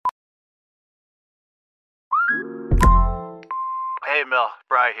Hey, Mel.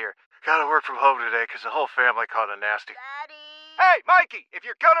 Bri here. Gotta work from home today because the whole family caught a nasty... Daddy! Hey, Mikey! If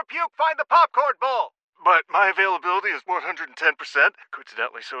you're gonna puke, find the popcorn bowl! But my availability is 110%.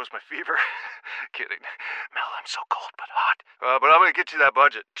 Coincidentally, so is my fever. Kidding. Mel, I'm so cold but hot. But I'm gonna get you that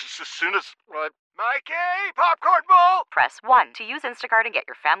budget just as soon as... Mikey! Popcorn bowl! Press 1 to use Instacart and get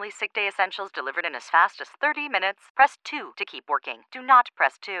your family's sick day essentials delivered in as fast as 30 minutes. Press 2 to keep working. Do not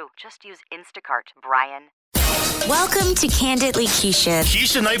press 2. Just use Instacart, Brian. Welcome to Candidly Keisha.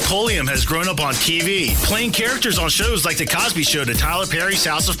 Keisha Knight Pulliam has grown up on TV, playing characters on shows like The Cosby Show to Tyler Perry's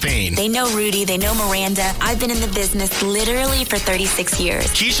House of Pain. They know Rudy, they know Miranda. I've been in the business literally for 36 years.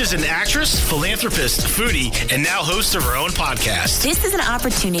 Keisha's an actress, philanthropist, foodie, and now host of her own podcast. This is an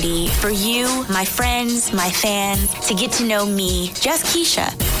opportunity for you, my friends, my fans, to get to know me, just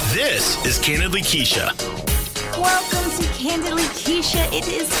Keisha. This is Candidly Keisha. Welcome to Candidly Keisha. It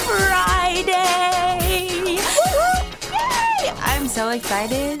is Friday. Yay! I'm so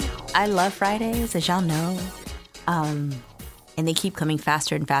excited. I love Fridays, as y'all know. And they keep coming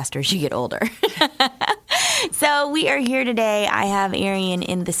faster and faster as you get older. So we are here today. I have Arian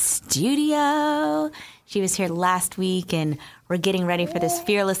in the studio. She was here last week, and we're getting ready for this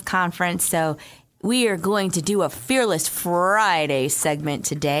Fearless conference. So we are going to do a Fearless Friday segment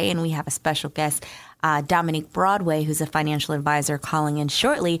today, and we have a special guest, Dominique Broadway, who's a financial advisor, calling in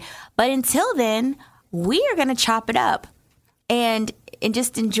shortly. But until then, we are going to chop it up and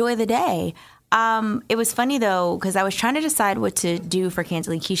just enjoy the day. It was funny, though, because I was trying to decide what to do for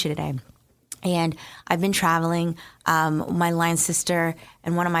Candidly Keisha today. And I've been traveling. My line sister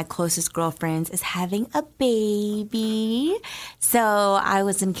and one of my closest girlfriends is having a baby. So I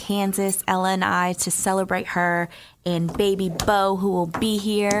was in Kansas, Ella and I, to celebrate her and baby Bo, who will be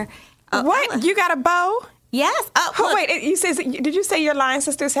here. What? Ella. You got a bow? Yes. Oh, wait. Did you say your line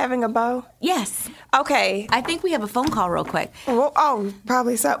sister's having a bow? Yes. Okay. I think we have a phone call real quick. Well,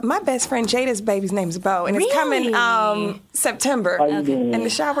 probably so. My best friend Jada's baby's name is Bo, and it's coming September. Okay. And the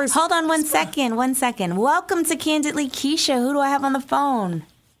showers. Hold on one second. Welcome to Candidly Keisha. Who do I have on the phone?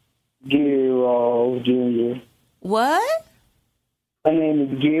 Gary Rawls Jr. What? My name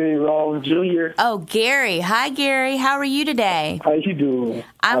is Gary Rawls Jr. Oh, Gary. Hi, Gary. How are you today? How you doing?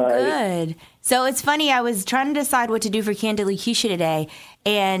 I'm good. So it's funny, I was trying to decide what to do for Candidly Keisha today,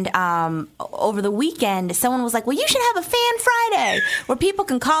 and over the weekend, someone was like, well, you should have a Fan Friday where people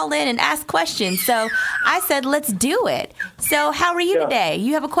can call in and ask questions. So I said, let's do it. So how are you today?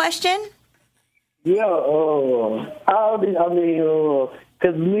 You have a question? Yeah,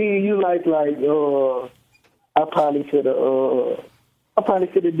 because me and you I probably could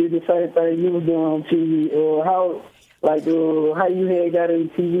have did the same thing you were doing on TV. How you had got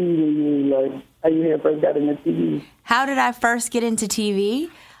into TV, how you had first got into TV? How did I first get into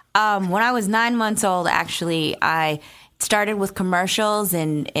TV? When I was 9 months old, actually, I started with commercials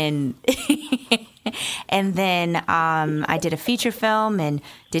and and then I did a feature film and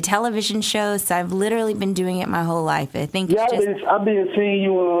did television shows. So I've literally been doing it my whole life. I think I've been seeing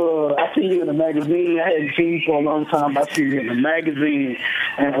you. I see you in the magazine. I hadn't seen you for a long time. I see you in the magazine,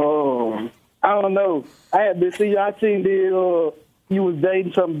 and I don't know. I had been seeing you. I seen you was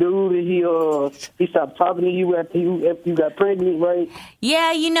dating some dude, and he stopped talking to you after you got pregnant, right?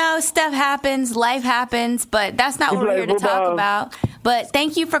 Yeah, stuff happens, life happens, but that's not what we're here to talk about. But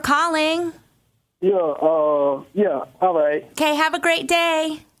thank you for calling. Yeah, all right. Okay, have a great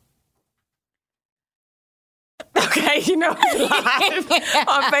day. Okay, live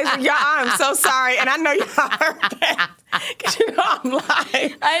on Facebook. Y'all, I'm so sorry, and I know y'all heard that. Because I'm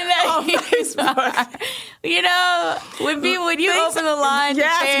live. I know. On Facebook. When you open the line, you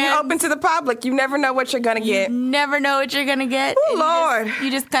open to the public. You never know what you're going to get. You never know what you're going to get. Oh, Lord.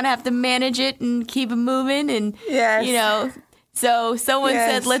 You just kind of have to manage it and keep it moving. And, yes. So someone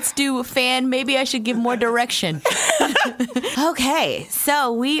said, let's do a fan. Maybe I should give more direction. Okay,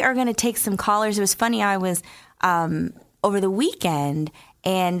 so we are going to take some callers. It was funny. I was over the weekend,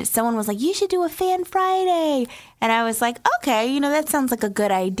 and someone was like, you should do a Fan Friday. And I was like, okay, that sounds like a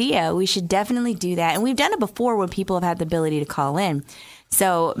good idea. We should definitely do that. And we've done it before when people have had the ability to call in.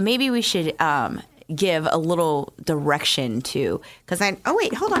 So maybe we should give a little direction to,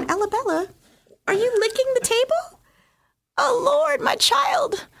 wait, hold on. Ella, are you licking the table? Oh, Lord, my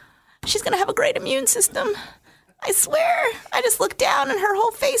child. She's going to have a great immune system. I swear. I just looked down and her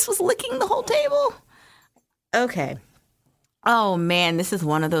whole face was licking the whole table. Okay. Oh, man, this is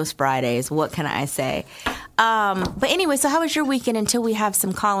one of those Fridays. What can I say? But anyway, so how was your weekend until we have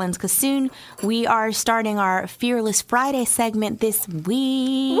some call-ins? Because soon we are starting our Fearless Friday segment this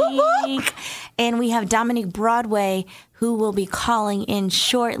week. And we have Dominique Broadway, who will be calling in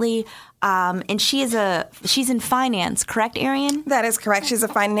shortly. And she's in finance, correct, Arian? That is correct. She's a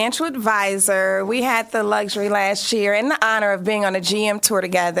financial advisor. We had the luxury last year and the honor of being on a GM tour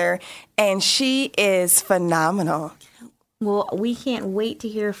together, and she is phenomenal. Well, we can't wait to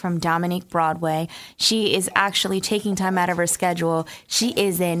hear from Dominique Broadway. She is actually taking time out of her schedule. She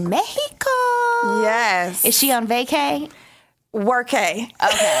is in Mexico. Yes. Is she on vacay? Workay.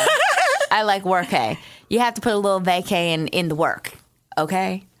 Okay. I like workay. You have to put a little vacay in the work,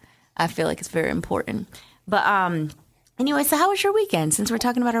 okay? I feel like it's very important. But anyway, so how was your weekend, since we're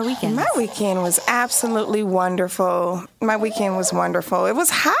talking about our weekend? My weekend was absolutely wonderful. It was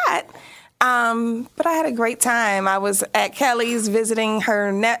hot. But I had a great time. I was at Kelly's visiting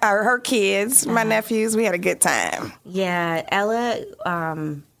her kids, my nephews. We had a good time. Yeah, Ella,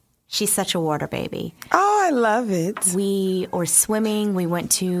 she's such a water baby. Oh, I love it. We were swimming. We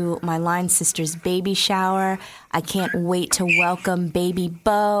went to my line sister's baby shower. I can't wait to welcome baby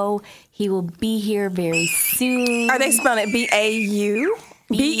Bo. He will be here very soon. Are they spelling it B-A-U?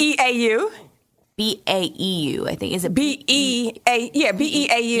 B-E-A-U? B-A-E-U, I think. Is it B-E-A? Yeah,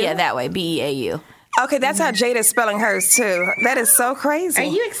 B-E-A-U. Yeah, that way, B-E-A-U. Okay, that's how Jada's spelling hers, too. That is so crazy. Are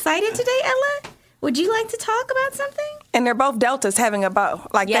you excited today, Ella? Would you like to talk about something? And they're both Deltas having a bow.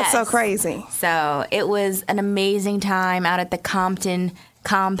 Like, Yes. That's so crazy. So it was an amazing time out at the Compton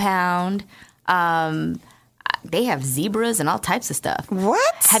compound. They have zebras and all types of stuff.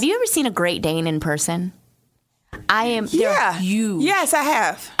 What? Have you ever seen a Great Dane in person? They're huge. Yes, I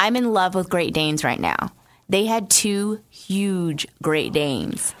have. I'm in love with Great Danes right now. They had 2 huge Great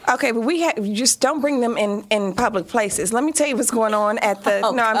Danes. Okay, but you just don't bring them in public places. Let me tell you what's going on at the,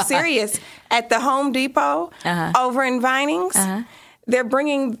 I'm serious, at the Home Depot over in Vinings.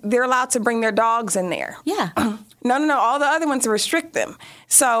 They're allowed to bring their dogs in there. Yeah. No. All the other ones restrict them.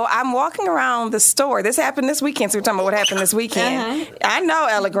 So I'm walking around the store. This happened this weekend, so we're talking about what happened this weekend. I know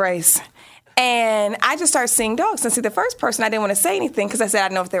Ella Grace. And I just started seeing dogs. And see, the first person, I didn't want to say anything because I said I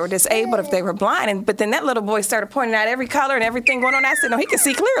didn't know if they were disabled, if they were blind. But then that little boy started pointing out every color and everything going on. I said, no, he can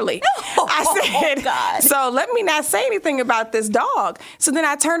see clearly. I said, God. So let me not say anything about this dog. So then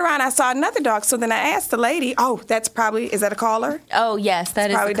I turned around, I saw another dog. So then I asked the lady, is that a caller? Oh, yes,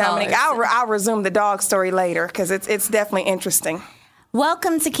 that is Probably the caller. Dominique. I'll resume the dog story later because it's definitely interesting.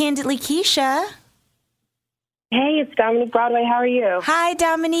 Welcome to Candidly Keisha. Hey, it's Dominique Broadway. How are you? Hi,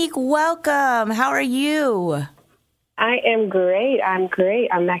 Dominique. Welcome. How are you? I am great. I'm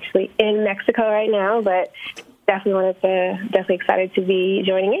actually in Mexico right now, but definitely excited to be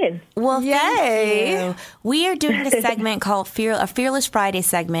joining in. Well, Yay. thank you. We are doing a segment called a Fearless Friday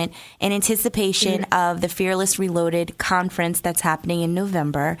segment in anticipation of the Fearless Reloaded conference that's happening in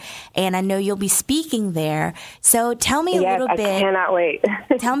November. And I know you'll be speaking there. So tell me a little bit. I cannot wait.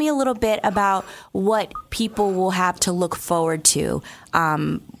 Tell me a little bit about what people will have to look forward to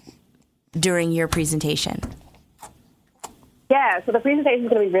during your presentation. Yeah, so the presentation is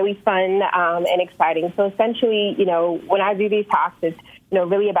going to be really fun and exciting. So essentially, when I do these talks, it's,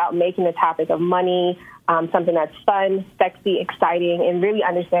 really about making the topic of money something that's fun, sexy, exciting, and really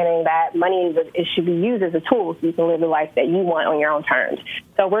understanding that money it should be used as a tool so you can live the life that you want on your own terms.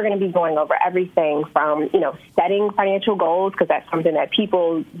 So we're going to be going over everything from, setting financial goals, because that's something that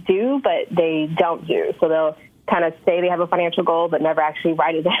people do, but they don't do. So they'll kind of say they have a financial goal, but never actually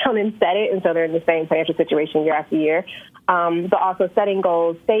write it down and set it. And so they're in the same financial situation year after year. But also setting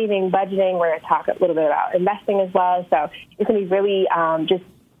goals, saving, budgeting. We're going to talk a little bit about investing as well. So it's going to be really just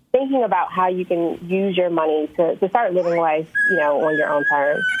thinking about how you can use your money to start living life, on your own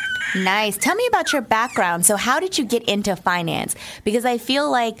terms. Nice. Tell me about your background. So how did you get into finance? Because I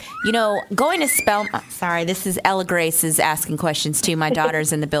feel like, going to sorry, this is Ella Grace is asking questions too. My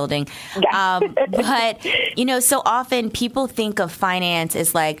daughter's in the building. But, so often people think of finance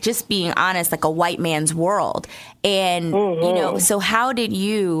as like, just being honest, like a white man's world. And, so how did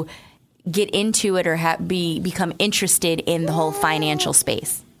you get into it or become interested in the whole financial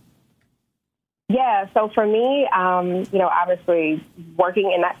space? Yeah, so for me, obviously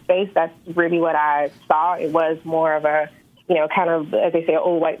working in that space, that's really what I saw. It was more of a, kind of, as they say, an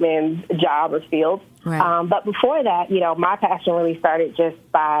old white man's job or field. Right. But before that, my passion really started just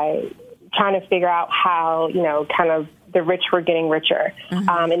by trying to figure out how, kind of the rich were getting richer.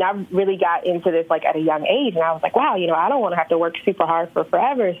 Mm-hmm. And I really got into this like at a young age. And I was like, wow, I don't want to have to work super hard for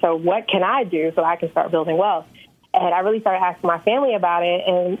forever. So what can I do so I can start building wealth? And I really started asking my family about it,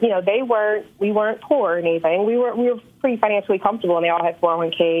 and we weren't poor or anything. We were pretty financially comfortable, and they all had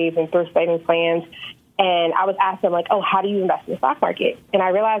 401ks and thrift savings plans. And I was asking them, like, oh, how do you invest in the stock market? And I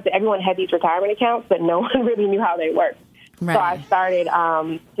realized that everyone had these retirement accounts, but no one really knew how they worked. So I started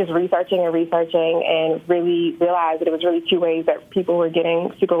just researching and really realized that it was really two ways that people were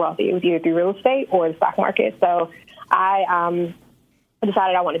getting super wealthy. It was either through real estate or the stock market. So I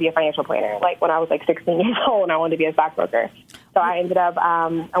decided I wanted to be a financial planner. Like when I was like 16 years old, and I wanted to be a stockbroker. So I ended up,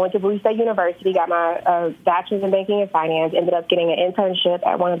 I went to Bowie State University, got my bachelor's in banking and finance, ended up getting an internship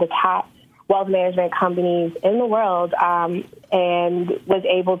at one of the top wealth management companies in the world, and was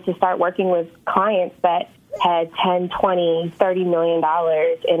able to start working with clients that had $10, $20, $30 million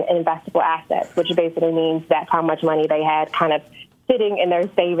in investable assets, which basically means that's how much money they had kind of sitting in their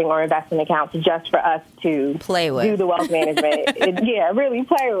saving or investment accounts just for us to play with, do the wealth management. Really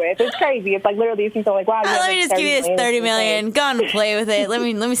play with. It's crazy. It's like literally if people are like, wow, let me just give you this $30 million. Go on and play with it. Let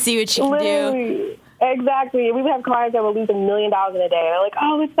me see what you can do. Exactly. We would have clients that would lose $1 million in a day. And they're like,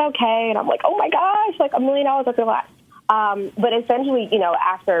 oh, it's okay. And I'm like, oh my gosh, like $1 million, that's a lot. But essentially,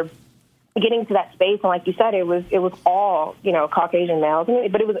 after getting to that space, and like you said, it was all Caucasian males,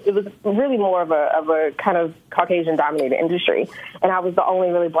 but it was really more of a kind of Caucasian dominated industry, and I was the only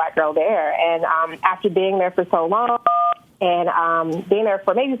really black girl there. And after being there for so long, and being there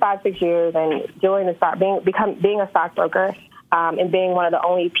for maybe 5-6 years, and being a stockbroker, and being one of the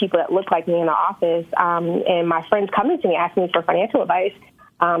only people that looked like me in the office, and my friends coming to me asking me for financial advice.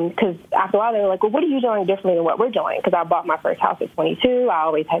 Because after a while, they were like, well, what are you doing differently than what we're doing? Because I bought my first house at 22. I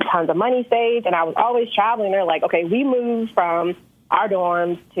always had tons of money saved, and I was always traveling. They're like, okay, we moved from our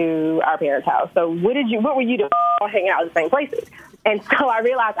dorms to our parents' house. So what were you doing? All hanging out in the same places. And so I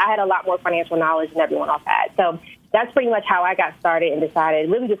realized I had a lot more financial knowledge than everyone else had. So that's pretty much how I got started and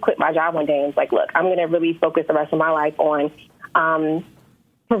decided really just quit my job one day and was like, look, I'm going to really focus the rest of my life on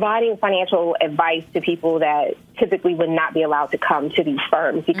providing financial advice to people that typically would not be allowed to come to these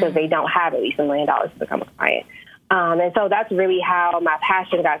firms because they don't have at least $1 million to become a client. And so that's really how my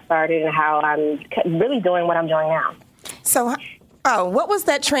passion got started and how I'm really doing what I'm doing now. So, what was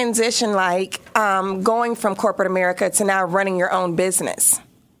that transition like, going from corporate America to now running your own business?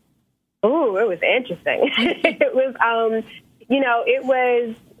 Ooh, it was interesting. It was,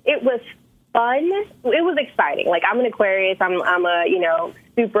 it was fun. It was exciting. Like, I'm an Aquarius. I'm a,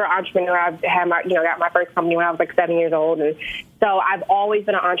 super entrepreneur. I've had got my first company when I was like 7 years old. And so I've always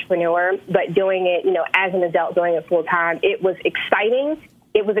been an entrepreneur, but doing it, as an adult, doing it full time, it was exciting.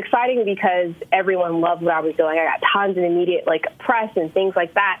 It was exciting because everyone loved what I was doing. I got tons of immediate press and things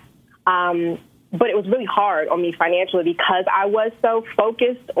like that. But it was really hard on me financially because I was so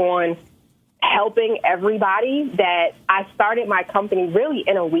focused on helping everybody that I started my company really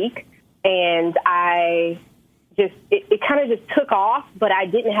in a week. And it kind of just took off, but I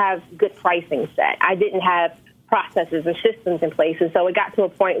didn't have good pricing set. I didn't have processes and systems in place. And so it got to a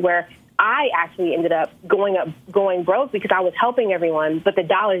point where I actually ended up going broke because I was helping everyone, but the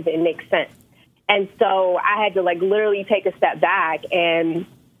dollars didn't make sense. And so I had to literally take a step back, and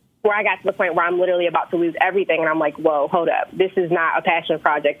where I got to the point where I'm literally about to lose everything. And I'm like, whoa, hold up. This is not a passion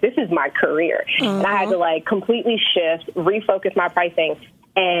project. This is my career. Mm-hmm. And I had to completely shift, refocus my pricing,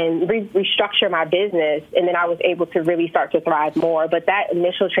 and restructure my business, and then I was able to really start to thrive more. But that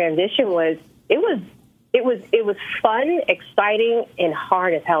initial transition was fun, exciting, and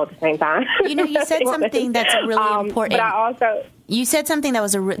hard as hell at the same time. You said something that's really important. But you said something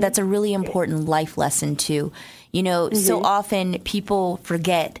that that's a really important life lesson too. So often people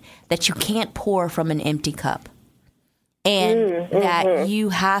forget that you can't pour from an empty cup, and that you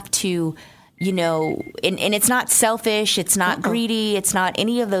have to. And it's not selfish, it's not greedy, it's not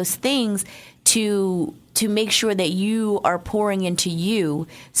any of those things to make sure that you are pouring into you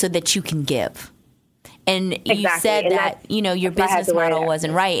so that you can give. And you said that, your business model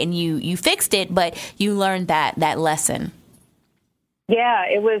wasn't right, and you fixed it, but you learned that lesson. Yeah,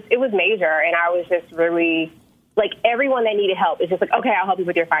 it was major, and I was just really everyone that needed help is just okay, I'll help you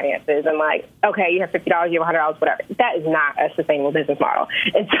with your finances. And okay, you have $50, you have $100, whatever. That is not a sustainable business model.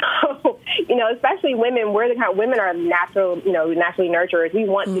 And so, especially women, women are naturally nurturers. We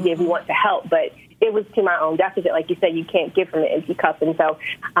want to give, we want to help, but it was to my own deficit. Like you said, you can't give from an empty cup. And so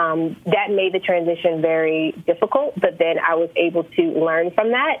that made the transition very difficult, but then I was able to learn from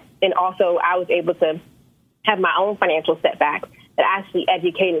that. And also I was able to have my own financial setbacks that actually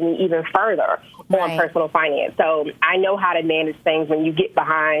educated me even further on personal finance. So I know how to manage things when you get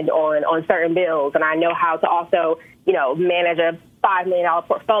behind on certain bills, and I know how to also, manage a $5 million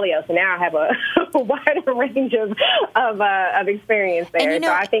portfolio. So now I have a wider range of experience there.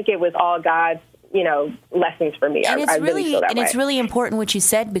 So I think it was all God's, lessons for me. I really feel that way. It's really important what you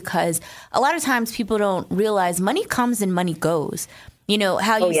said, because a lot of times people don't realize money comes and money goes.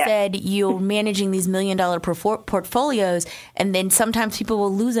 How you said you're managing these $1 million portfolios, and then sometimes people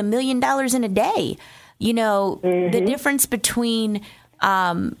will lose $1 million in a day. You know, the difference between,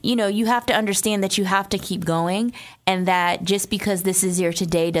 you have to understand that you have to keep going, and that just because this is your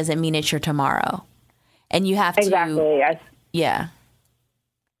today doesn't mean it's your tomorrow. And you have to. Yeah.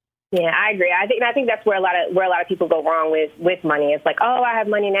 Yeah, I agree. I think that's where a lot of people go wrong with money. It's like, oh, I have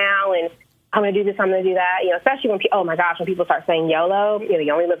money now, and I'm going to do this, I'm going to do that. Especially when when people start saying YOLO,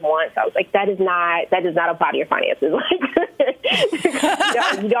 you only live once. I was like, that does not apply to your finances.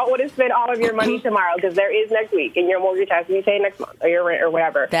 You don't want to spend all of your money tomorrow, because there is next week, and your mortgage has to be paid next month, or your rent, or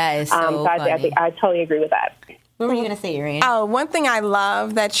whatever. That is so funny. I totally agree with that. What were you going to say, Irene? Oh, one thing I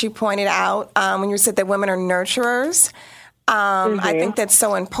love that you pointed out when you said that women are nurturers. I think that's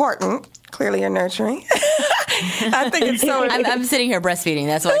so important. Clearly, you're nurturing. I think it's so. I'm sitting here breastfeeding.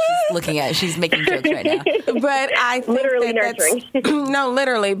 That's why she's looking at. She's making jokes right now. But I think literally nurturing. No,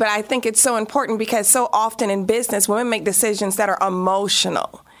 literally. But I think it's so important because so often in business, women make decisions that are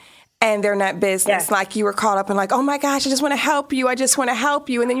emotional. And they're not business. Yes. Like you were caught up in like, oh my gosh, I just want to help you. I just want to help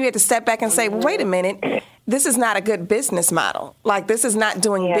you. And then you had to step back and say, well, wait a minute. This is not a good business model. Like, this is not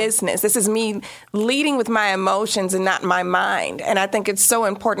doing business. This is me leading with my emotions and not my mind. And I think it's so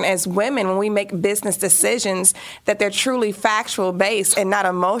important as women when we make business decisions that they're truly factual based and not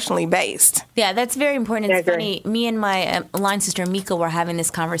emotionally based. Yeah, that's very important. It's funny. Me and my line sister, Mika, were having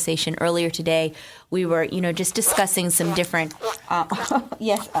this conversation earlier today. We were, just discussing some different,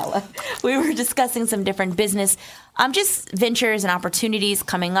 yes, Ella. We were discussing some different business, just ventures and opportunities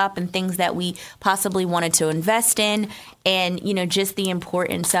coming up and things that we possibly wanted to invest in. And, just the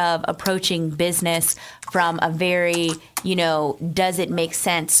importance of approaching business from a very, does it make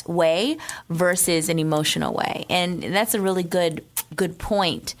sense way versus an emotional way. And that's a really good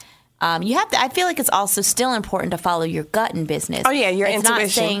point. You have to. I feel like it's also still important to follow your gut in business. Oh yeah, your intuition.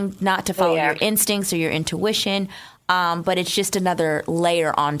 It's not saying not to follow your instincts or your intuition, but it's just another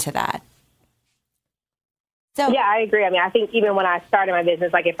layer onto that. So yeah, I agree. I mean, I think even when I started my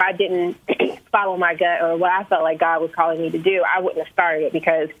business, like if I didn't follow my gut or what I felt like God was calling me to do, I wouldn't have started it,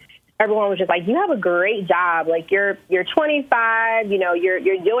 because everyone was just like, you have a great job. Like you're 25. You're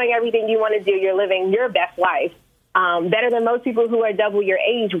doing everything you want to do. You're living your best life. Better than most people who are double your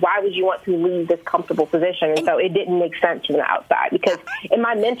age. Why would you want to leave this comfortable position? And so it didn't make sense from the outside, because, and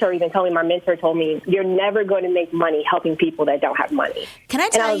my mentor told me, you're never going to make money helping people that don't have money. Can I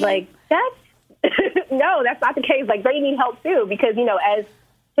tell you? And I was like, no, that's not the case. Like, they need help too, because, as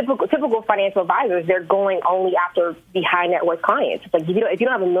typical financial advisors, they're going only after the high net worth clients. It's like, if you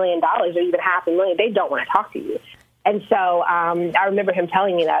don't have $1 million or even $500,000, they don't want to talk to you. And so I remember him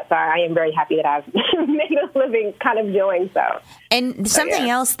telling me that, so I am very happy that I've made a living kind of doing so. And something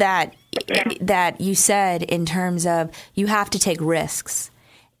else that you said in terms of you have to take risks.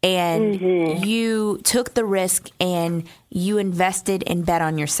 And you took the risk and you invested and bet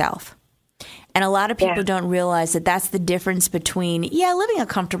on yourself. And a lot of people don't realize that that's the difference between, living a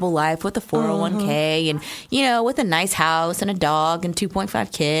comfortable life with a 401k and, with a nice house and a dog and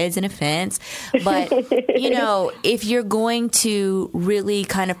 2.5 kids and a fence. But, if you're going to really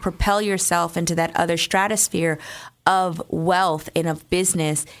kind of propel yourself into that other stratosphere of wealth and of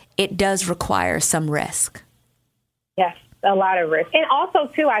business, it does require some risk. Yes, a lot of risk. And also,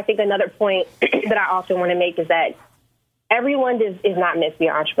 too, I think another point that I also want to make is that everyone is not meant to be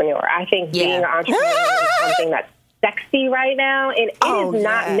an entrepreneur. I think being an entrepreneur is something that's sexy right now, and it is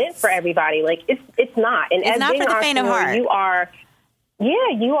not meant for everybody. Like, it's not. And it's as not being for the an faint of entrepreneur, heart.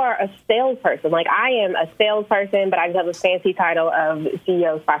 you are a salesperson. Like, I am a salesperson, but I just have a fancy title of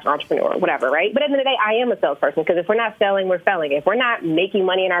CEO/entrepreneur, whatever, right? But at the end of the day, I am a salesperson, because if we're not selling, we're failing. If we're not making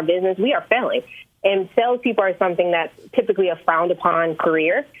money in our business, we are failing. And salespeople are something that's typically a frowned upon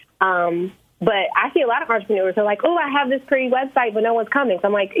career. But I see a lot of entrepreneurs who are like, oh, I have this pretty website, but no one's coming. So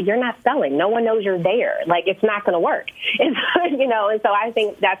I'm like, you're not selling. No one knows you're there. Like, it's not going to work. And so, and so I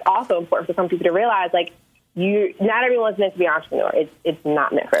think that's also important for some people to realize, like, not everyone's meant to be an entrepreneur. It's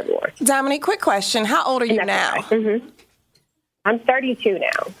not meant for everyone. Dominique, quick question. How old are you now? I'm 32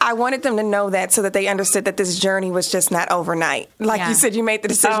 now. I wanted them to know that so that they understood that this journey was just not overnight. Like you said, you made the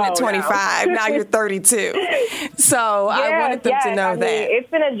decision at 25. No. Now you're 32. So I wanted them to know that. It's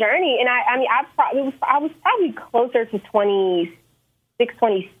been a journey. And I was probably closer to 26,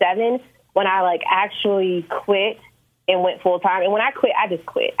 27 when I actually quit and went full time. And when I quit, I just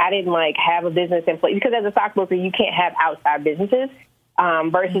quit. I didn't have a business in place, because as a stockbroker, you can't have outside businesses.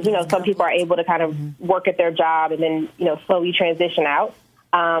 Versus, some people are able to kind of work at their job and then, slowly transition out.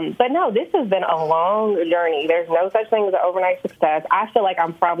 But no, this has been a long journey. There's no such thing as an overnight success. I feel like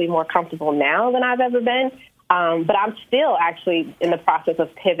I'm probably more comfortable now than I've ever been. But I'm still actually in the process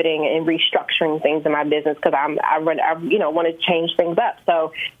of pivoting and restructuring things in my business, because I want to change things up.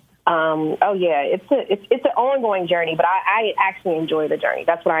 So Oh yeah, it's an ongoing journey, but I actually enjoy the journey.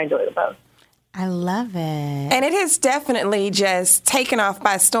 That's what I enjoy the most. I love it. And it has definitely just taken off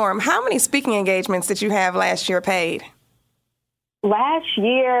by storm. How many speaking engagements did you have last year paid? Last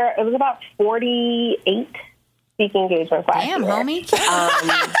year, it was about 48 speaking engagements last year. Damn, homie.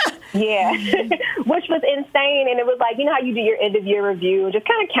 Yeah, which was insane. And it was like, you know how you do your end-of-year review, just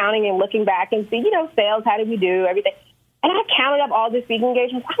kind of counting and looking back and see, you know, sales, how did we do, everything. And I counted up all the speaking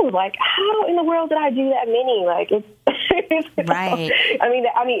engagements. I was like, how in the world did I do that many? Like, it's right. I mean,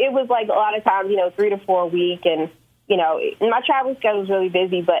 it was like a lot of times, you know, 3 to 4 a week. And, you know, my travel schedule was really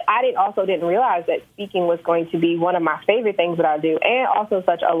busy. But I didn't realize that speaking was going to be one of my favorite things that I do, and also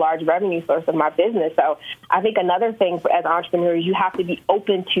such a large revenue source of my business. So I think another thing as entrepreneurs, you have to be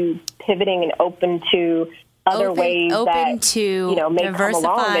open to pivoting and open to other ways that, to, you know, may diversifying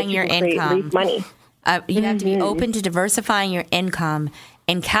come along that your you can create income. money. You have to be open to diversifying your income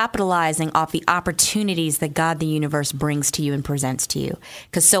and capitalizing off the opportunities that God, the universe, brings to you and presents to you.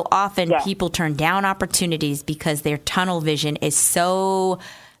 Because so often people turn down opportunities because their tunnel vision is so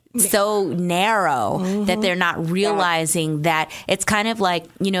narrow that they're not realizing that it's kind of like,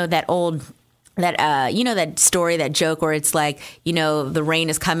 you know, that old... that story, that joke where it's like, you know, the rain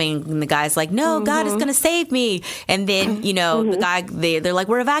is coming and the guy's like, no, God is going to save me. And then, you know, the guy, they're like,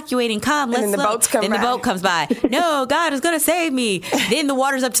 we're evacuating, come, let's And then the look. boats come Then by. the boat comes by. No, God is going to save me. Then the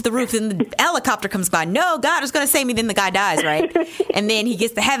water's up to the roof. Then the helicopter comes by. No, God is going to save me. Then the guy dies, right? And then he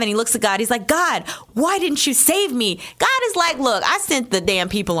gets to heaven. He looks at God. He's like, God, why didn't you save me? God is like, look, I sent the damn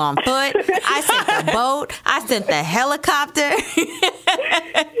people on foot. I sent the boat. I sent the helicopter.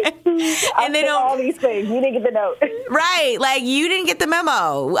 And then all these things. You didn't get the note. Right. Like, you didn't get the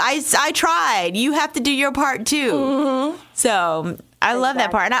memo. I tried. You have to do your part, too. So I love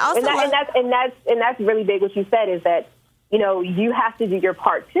that part. And I also that's really big what you said is that, you know, you have to do your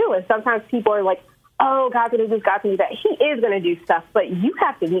part, too. And sometimes people are like, oh, God's going to do this, God's going to do that. He is going to do stuff, but you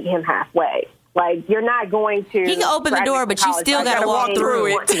have to meet him halfway. Like, you're not going to... He can open the door, but you still got to walk through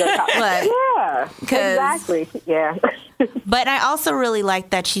it. Yeah, exactly. Yeah. But I also really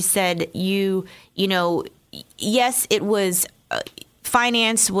like that she said you know, yes, it was...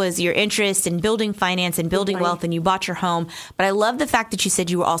 finance was your interest in building finance and building wealth, and you bought your home. But I love the fact that you said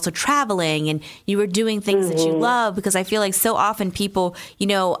you were also traveling and you were doing things that you love, because I feel like so often people, you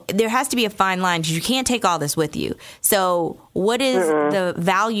know, there has to be a fine line because you can't take all this with you. So what is the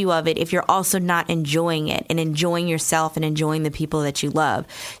value of it if you're also not enjoying it and enjoying yourself and enjoying the people that you love?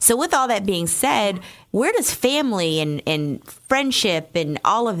 So with all that being said, where does family and friendship and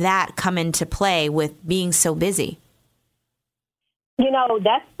all of that come into play with being so busy? You know,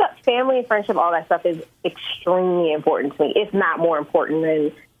 that's family and friendship, all that stuff is extremely important to me. It's not more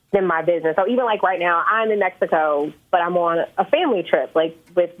important than my business. So even like right now, I'm in Mexico, but I'm on a family trip, like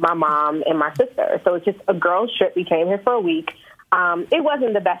with my mom and my sister. So it's just a girls' trip. We came here for a week. It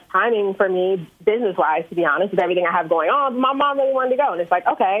wasn't the best timing for me business-wise, to be honest, with everything I have going on. But my mom really wanted to go. And it's like,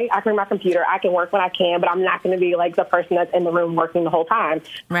 okay, I can bring my computer. I can work when I can, but I'm not going to be like the person that's in the room working the whole time.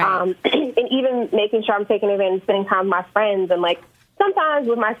 Right. And even making sure I'm taking advantage, spending time with my friends, and like, sometimes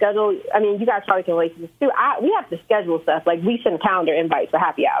with my schedule, I mean, you guys probably can relate to this too. We have to schedule stuff. Like, we send calendar invites for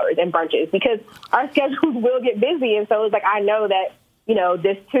happy hours and brunches because our schedules will get busy. And so it's like, I know that, you know,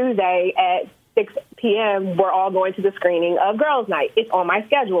 this Tuesday at 6 p.m., we're all going to the screening of Girls Night. It's on my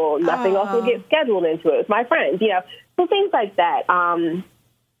schedule. Nothing else will get scheduled into it. It's my friends, you know. So things like that.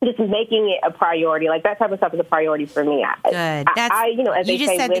 Just making it a priority. Like, that type of stuff is a priority for me. Good. You know, as they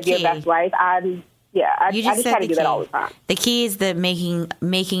say, live your best life. I just try to do that all the time. The key is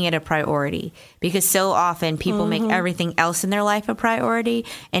making it a priority, because so often people make everything else in their life a priority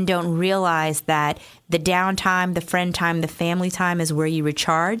and don't realize that the downtime, the friend time, the family time is where you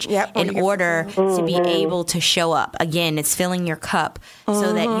recharge in order to be able to show up. Again, it's filling your cup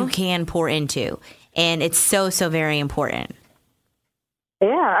so that you can pour into. And it's so, so very important. Yeah,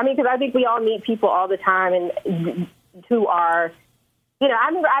 I mean, because I think we all meet people all the time and who are... You know, I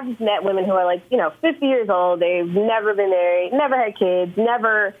remember I've just met women who are like, you know, 50 years old. They've never been married, never had kids, don't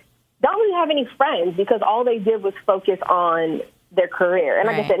really have any friends because all they did was focus on their career. And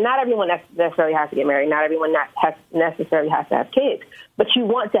like I said, not everyone necessarily has to get married. Not everyone necessarily has to have kids. But you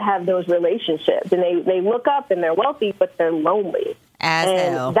want to have those relationships. And they look up and they're wealthy, but they're lonely.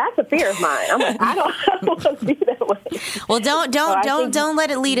 And that's a fear of mine. I'm like, I don't want to be that way. Well, don't let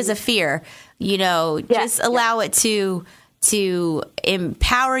it lead as a fear. You know, just allow it to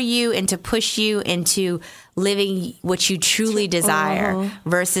empower you and to push you into living what you truly desire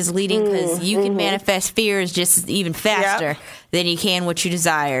versus leading, because you can manifest fears just even faster than you can what you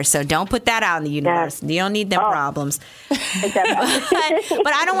desire. So don't put that out in the universe. You don't need them problems. but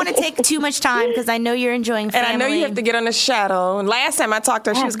I don't want to take too much time because I know you're enjoying family. And I know you have to get on the shadow. And last time I talked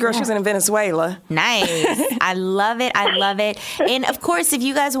to her, she was in Venezuela. Nice. I love it. And of course, if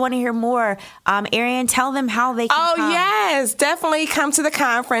you guys want to hear more, Arian, tell them how they can come. Yes. Definitely come to the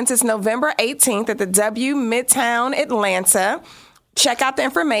conference. It's November 18th at the W Midtown Atlanta. Check out the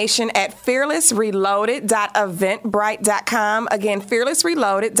information at fearlessreloaded.eventbrite.com. Again,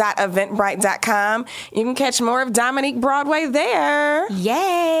 fearlessreloaded.eventbrite.com. You can catch more of Dominique Broadway there.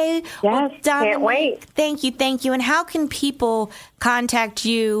 Yay. Yes, well, Dominique, can't wait. Thank you. And how can people contact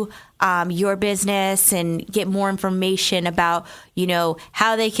you, your business, and get more information about,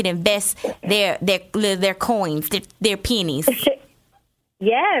 how they can invest their coins, their pennies?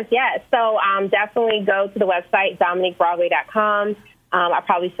 Yes. So definitely go to the website, DominiqueBroadway.com. I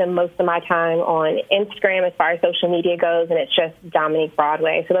probably spend most of my time on Instagram as far as social media goes, and it's just Dominique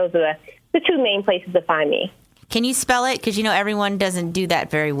Broadway. So those are the two main places to find me. Can you spell it? Because, everyone doesn't do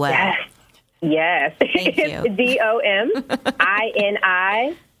that very well. Yes. Thank you.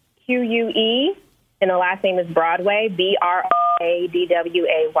 DOMINIQUE, and the last name is Broadway, BRADWAY,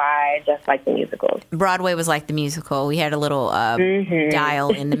 just like the musicals. Broadway was like the musical. We had a little dial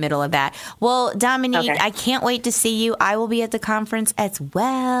in the middle of that. Well, Dominique, I can't wait to see you. I will be at the conference as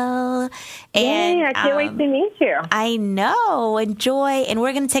well. And I can't wait to meet you. I know. Enjoy. And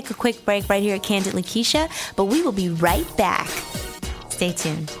we're going to take a quick break right here at Candidly Keisha, but we will be right back. Stay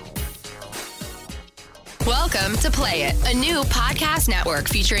tuned. Welcome to Play It, a new podcast network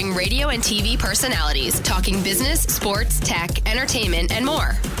featuring radio and TV personalities talking business, sports, tech, entertainment, and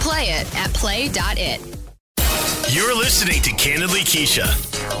more. Play it at play.it. You're listening to Candidly Keisha.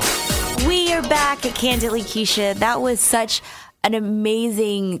 We are back at Candidly Keisha. That was such an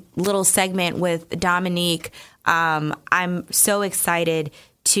amazing little segment with Dominique. I'm so excited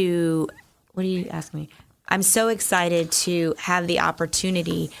to... What are you asking me? I'm so excited to have the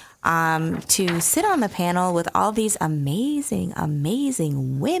opportunity to sit on the panel with all these amazing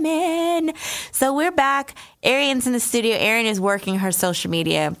women. So we're back. Arian's in the studio. Arian is working her social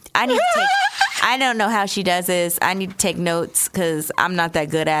media. I don't know how she does this. I need to take notes because I'm not that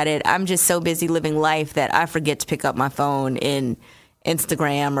good at it. I'm just so busy living life that I forget to pick up my phone in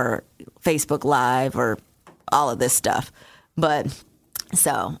Instagram or Facebook Live or all of this stuff. But...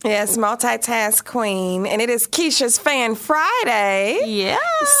 So yes, multitask queen, and it is Keisha's Fan Friday. Yeah.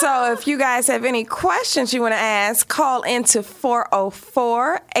 So if you guys have any questions you want to ask, call into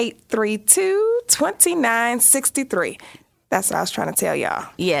 404-832-2963. That's what I was trying to tell y'all.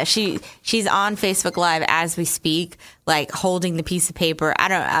 Yeah, she's on Facebook Live as we speak, like holding the piece of paper.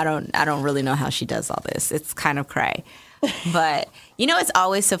 I don't really know how she does all this. It's kind of cray. But it's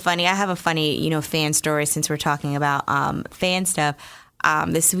always so funny. I have a funny fan story since we're talking about fan stuff.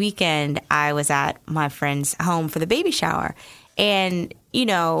 This weekend, I was at my friend's home for the baby shower. And,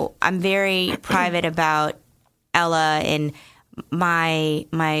 I'm very private about Ella and my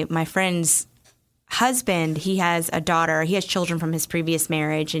friend's husband. He has a daughter. He has children from his previous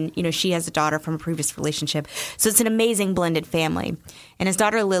marriage. And, she has a daughter from a previous relationship. So it's an amazing blended family. And his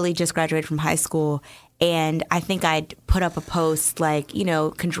daughter, Lily, just graduated from high school. And I think I'd put up a post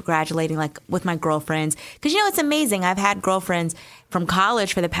congratulating with my girlfriends. Because, it's amazing. I've had girlfriends from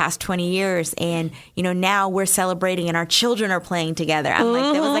college for the past 20 years. And, now we're celebrating and our children are playing together. I'm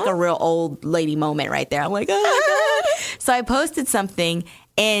like, that was like a real old lady moment right there. I'm like, oh my God. So I posted something.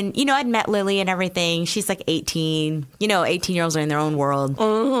 And, I'd met Lily and everything. She's like 18. 18-year-olds are in their own world.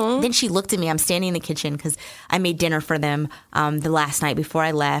 Mm-hmm. Then she looked at me. I'm standing in the kitchen because I made dinner for them the last night before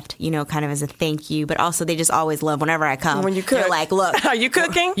I left, kind of as a thank you. But also they just always love whenever I come. When you cook. They're like, look. Are you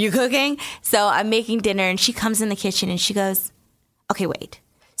cooking? You cooking? So I'm making dinner and she comes in the kitchen and she goes, okay, wait.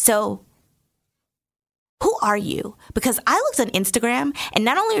 So who are you? Because I looked on Instagram and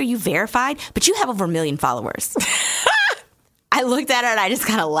not only are you verified, but you have over 1 million followers. I looked at her and I just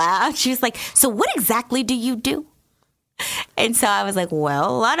kind of laughed. She was like, so what exactly do you do? And so I was like,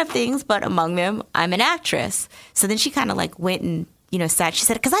 well, a lot of things, but among them, I'm an actress. So then she kind of went and, sat. She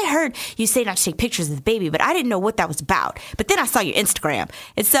said, because I heard you say not to take pictures of the baby, but I didn't know what that was about. But then I saw your Instagram.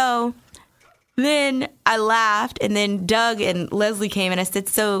 And so then I laughed. And then Doug and Leslie came and I said,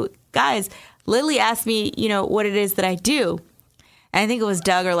 so guys, Lily asked me, what it is that I do. And I think it was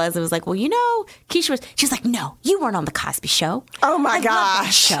Doug or Leslie was like, well, Keisha she's like, no, you weren't on the Cosby Show. Oh my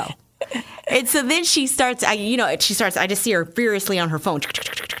gosh. Love that show. And so then she starts, I just see her furiously on her phone.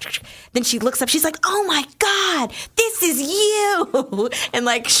 Then she looks up. She's like, "Oh my God, this is you!" and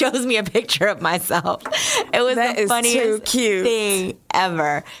like shows me a picture of myself. It was the funniest thing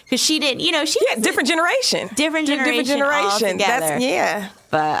ever because she didn't. She different generation. Different generation. Altogether. Yeah.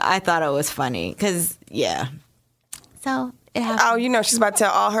 But I thought it was funny because So it happened. Oh, she's about to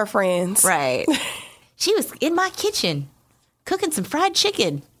tell all her friends. Right. She was in my kitchen cooking some fried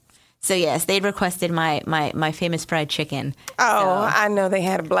chicken. So yes, they'd requested my famous fried chicken. Oh, so I know they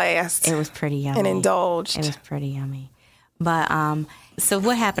had a blast. It was pretty yummy. And indulged. It was pretty yummy. But so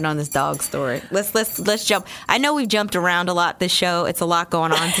what happened on this dog story? Let's jump. I know we've jumped around a lot this show. It's a lot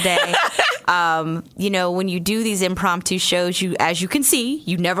going on today. When you do these impromptu shows, as you can see,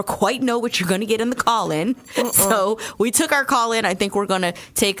 you never quite know what you're going to get in the call-in. So we took our call-in. I think we're going to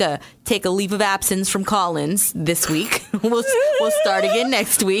take a leave of absence from call-ins this week. We'll start again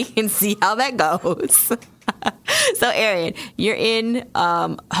next week and see how that goes. So, Arian, you're in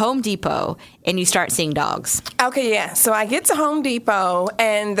Home Depot and you start seeing dogs. Okay, yeah. So I get to Home Depot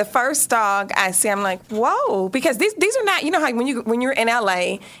and the first dog I see, I'm like, whoa, because these are not, how when you're in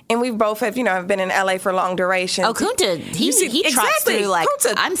LA and we both have been in LA for long durations. Oh, Kunta, he trots through like,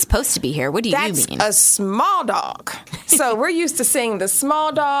 Kunta, I'm supposed to be here. What do you mean? That's a small dog. So we're used to seeing the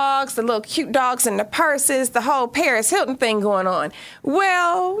small dogs, the little cute dogs in the purses, the whole Paris Hilton thing going on.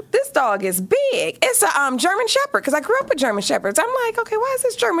 Well, this dog is big. It's a German Shepherd because I grew up with German Shepherds. I'm like, okay, why is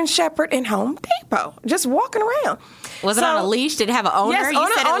this German Shepherd in Home Depot just walking around? Was it on a leash? Did it have an owner? Yes,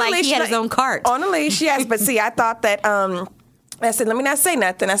 you said it like he had his own cart. On a leash, yes. But see, I thought that I said, let me not say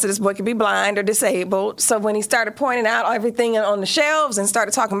nothing. I said, this boy could be blind or disabled. So when he started pointing out everything on the shelves and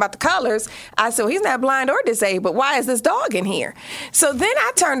started talking about the colors, I said, well, he's not blind or disabled. Why is this dog in here? So then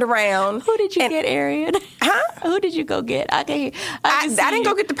I turned around. Who did you get, Arian? Huh? Who did you go get? I didn't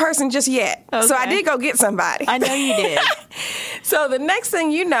go get the person just yet. Okay. So I did go get somebody. I know you did. So the next thing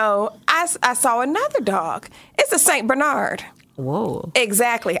you know, I saw another dog. It's a St. Bernard. Whoa.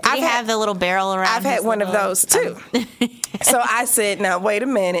 Exactly. Did he have the little barrel around? I've had one of those too. So I said, now wait a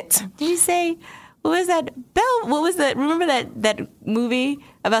minute. Did you say, what was that? What was that? Remember that movie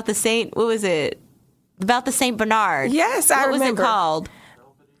about the Saint? What was it? About the Saint Bernard. Yes, I remember. What was it called?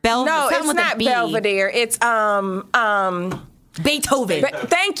 No, it's not Belvedere. It's Beethoven.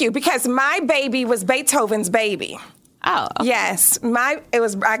 Thank you, because my baby was Beethoven's baby. Oh. Okay. Yes.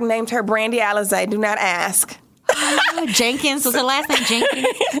 I named her Brandy Alizé. Do not ask. Jenkins was her last name, Jenkins.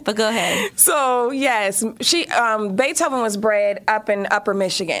 But go ahead. So yes, Beethoven was bred up in Upper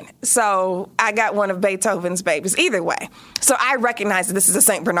Michigan. So I got one of Beethoven's babies. Either way, so I recognize that this is a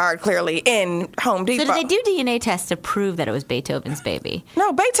St. Bernard clearly in Home Depot. So did they do DNA tests to prove that it was Beethoven's baby?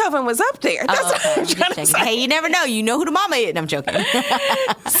 No, Beethoven was up there. That's what I'm trying to say. Hey, you never know. You know who the mama is. I'm joking.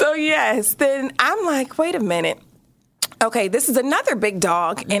 So yes, then I'm like, wait a minute. Okay, this is another big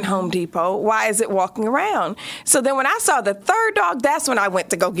dog in Home Depot. Why is it walking around? So then when I saw the third dog, that's when I went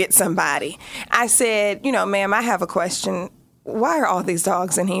to go get somebody. I said, ma'am, I have a question. Why are all these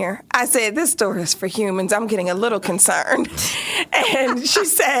dogs in here? I said, this store is for humans. I'm getting a little concerned. And she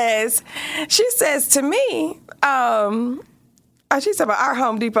says to me, she said, our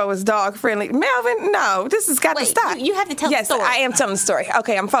Home Depot is dog friendly. Melvin, no, this has got to stop. You have to tell the story. Yes, I am telling the story.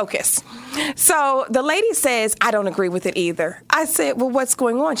 Okay, I'm focused. So the lady says, I don't agree with it either. I said, well, what's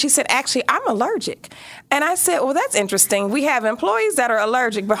going on? She said, actually, I'm allergic. And I said, well, that's interesting. We have employees that are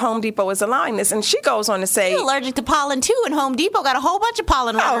allergic, but Home Depot is allowing this. And she goes on to say, you're allergic to pollen too, and Home Depot got a whole bunch of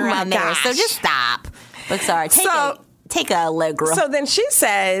pollen running around there. So just stop. But sorry, take a Allegra. So then she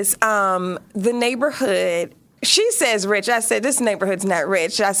says, the neighborhood. She says rich. I said, this neighborhood's not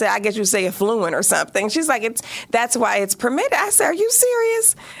rich. I said, I guess you say affluent or something. She's like, that's why it's permitted. I said, are you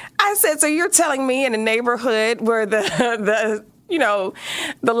serious? I said, so you're telling me in a neighborhood where the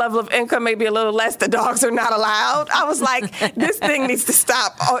level of income may be a little less, the dogs are not allowed? I was like, this thing needs to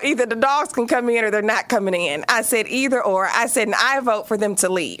stop. Or either the dogs can come in or they're not coming in. I said, either or. I said, and I vote for them to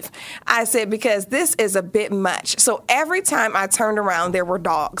leave. I said, because this is a bit much. So every time I turned around, there were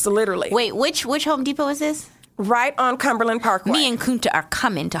dogs, literally. Wait, which Home Depot is this? Right on Cumberland Parkway. Me and Kunta are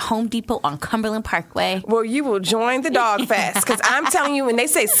coming to Home Depot on Cumberland Parkway. Well, you will join the dog fest, because I'm telling you, when they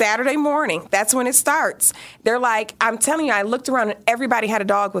say Saturday morning, that's when it starts. They're like, I'm telling you, I looked around and everybody had a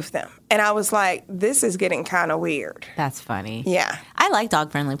dog with them. And I was like, this is getting kind of weird. That's funny. Yeah. I like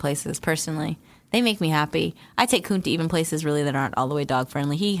dog-friendly places, personally. They make me happy. I take Kunta even places really that aren't all the way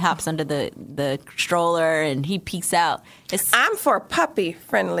dog-friendly. He hops under the stroller and he peeks out. I'm for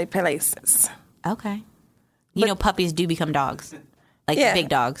puppy-friendly places. Okay. You know, puppies do become dogs, like big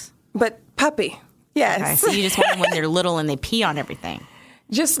dogs. But puppy, yes. Okay, so you just want them when they're little and they pee on everything.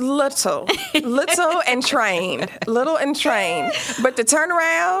 Just little and trained, little and trained. But to turn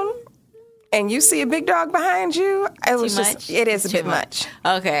around, and you see a big dog behind you, Much? it is a Too bit much.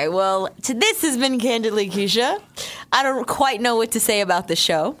 Okay, well, this has been Candidly Keisha. I don't quite know what to say about the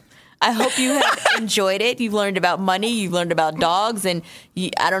show. I hope you have enjoyed it. You've learned about money. You've learned about dogs. And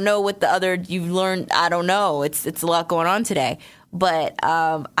I don't know what the other you've learned. I don't know. It's a lot going on today. But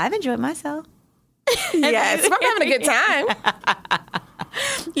I've enjoyed myself. Yes, we're having a good time.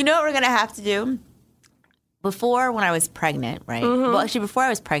 You know what we're going to have to do? Before, when I was pregnant, right? Well, actually, before I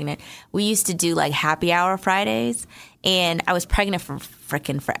was pregnant, we used to do like happy hour Fridays. And I was pregnant for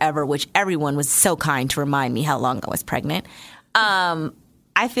frickin' forever, which everyone was so kind to remind me how long I was pregnant.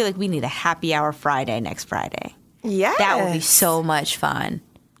 I feel like we need a happy hour Friday next Friday. Yes. That would be so much fun.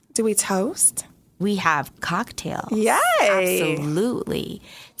 Do we toast? We have cocktails. Yay. Absolutely.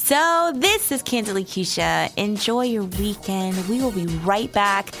 So this is Candidly Keisha. Enjoy your weekend. We will be right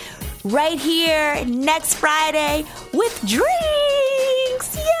back right here next Friday with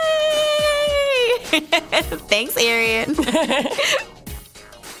drinks. Yay! Thanks, Arian.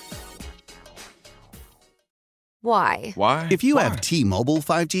 Why? Why? If you have T-Mobile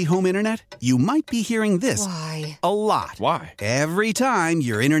 5G home internet, you might be hearing this Why? a lot. Why? Every time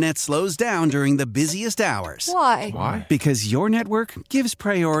your internet slows down during the busiest hours. Why? Why? Because your network gives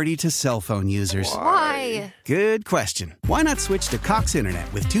priority to cell phone users. Why? Good question. Why not switch to Cox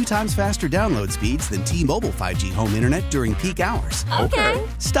Internet with 2 times faster download speeds than T-Mobile 5G home internet during peak hours? Okay.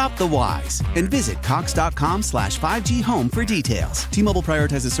 Stop the whys and visit cox.com/5G home for details. T-Mobile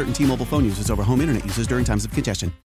prioritizes certain T-Mobile phone users over home internet users during times of congestion.